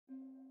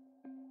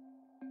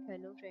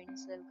Hello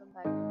friends, welcome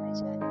back to my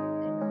channel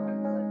and now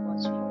you are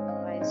watching a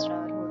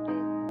 5-star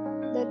hotel.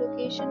 The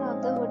location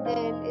of the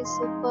hotel is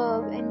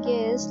superb and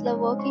guests love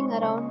walking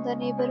around the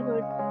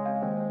neighborhood.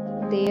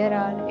 There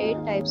are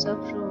 8 types of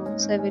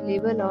rooms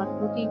available on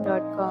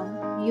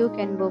booking.com. You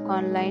can book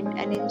online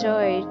and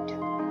enjoy it.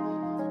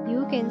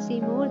 You can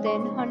see more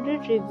than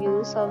 100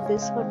 reviews of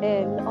this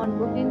hotel on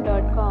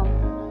booking.com.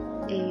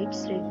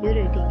 Its review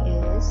rating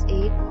is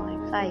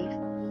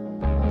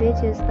 8.5,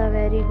 which is the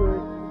very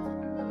good.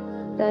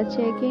 The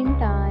check-in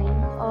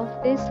time of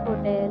this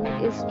hotel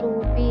is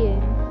 2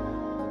 p.m.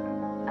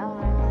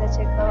 and the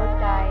check-out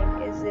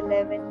time is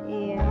 11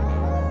 a.m.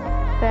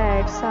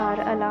 Pets are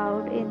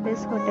allowed in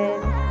this hotel.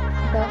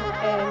 The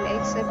hotel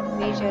accepts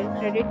major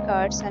credit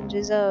cards and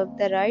reserves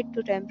the right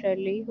to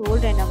temporarily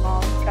hold an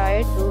amount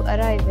prior to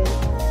arrival.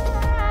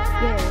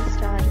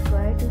 Guests are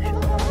required to show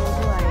a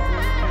photo ID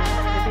and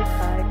credit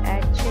card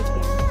at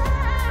check-in.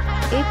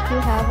 If you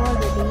have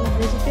already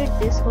visited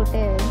this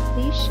hotel,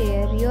 please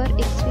share your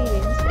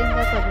experience in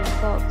the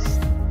comment box.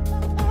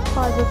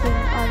 For booking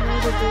or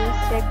more details,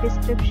 check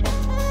description.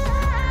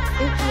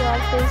 If you are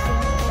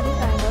facing any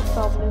kind of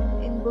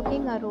problem in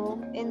booking a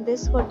room in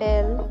this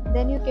hotel,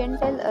 then you can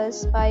tell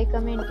us by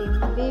commenting.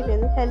 We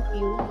will help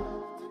you.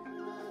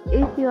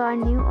 If you are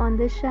new on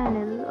this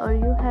channel or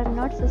you have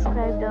not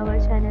subscribed our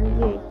channel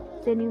yet,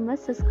 then you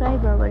must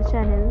subscribe our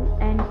channel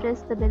and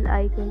press the bell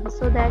icon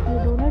so that you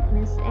do not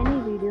miss any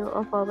video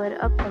of our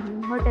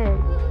upcoming hotel.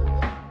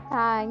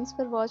 Thanks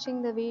for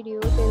watching the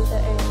video till the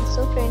end.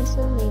 So friends,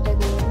 will meet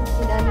again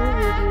in a new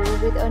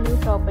video with a new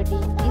property.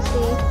 Be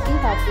safe, be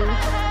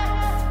happy.